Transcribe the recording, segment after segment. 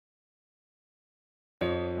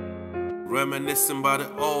Reminiscing about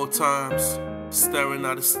the old times, staring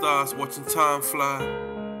at the stars, watching time fly.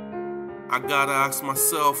 I gotta ask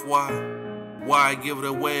myself why give it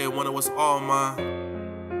away when it was all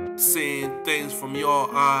mine? Seeing things from your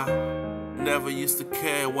eye, never used to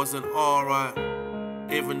care, it wasn't alright.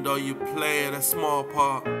 Even though you played a small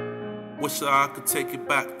part, wish that I could take it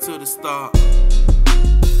back to the start.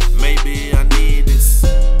 Maybe I need this,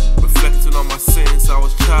 reflecting on my sins, I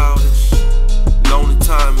was childish. Lonely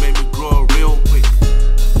time made me grow real quick.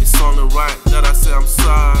 It's only right that I say I'm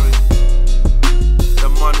sorry. The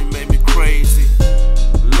money made me crazy,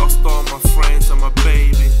 lost all my friends and my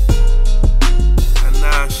baby, and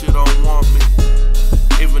now she don't want me,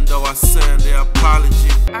 even though I sent the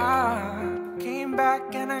apology. I came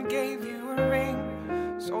back and I gave you a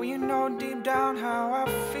ring, so you know deep down how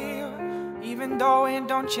I feel, even though it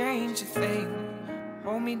don't change a thing.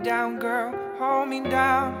 Hold me down, girl, hold me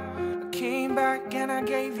down. I came back and I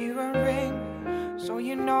gave you a ring, so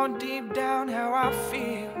you know deep down how I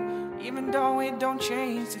feel, even though it don't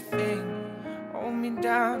change a thing. Hold me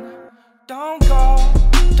down. Don't go,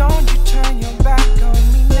 don't you turn your back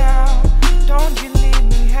on me now. Don't you leave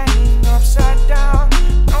me hanging upside down.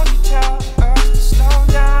 Don't you tell us to slow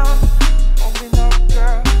down. Hold up,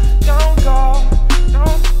 girl. Don't go,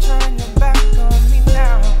 don't you turn your back on me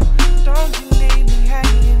now. Don't you leave me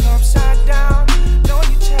hanging upside down. Don't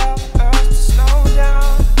you tell us to slow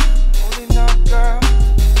down. Holding up, girl.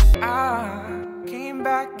 I came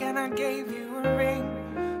back and I gave you a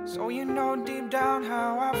ring, so you know deep down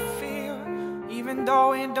how I feel, even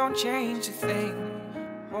though it don't change a thing.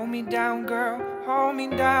 Hold me down, girl, hold me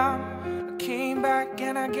down. I came back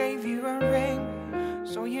and I gave you a ring,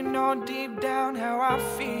 so you know deep down how I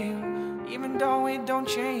feel, even though it don't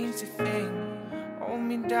change a thing. Hold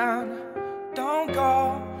me down. Don't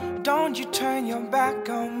go, don't you turn your back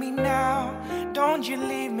on me now. Don't you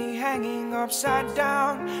leave me hanging upside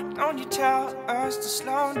down. Don't you tell us to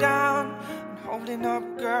slow down. I'm holding up,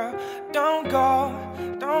 girl. Don't go,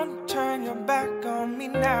 don't turn your back on me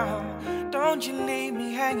now. Don't you leave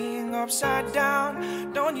me hanging upside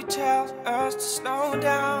down. Don't you tell us to slow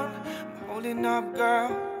down. I'm holding up, girl.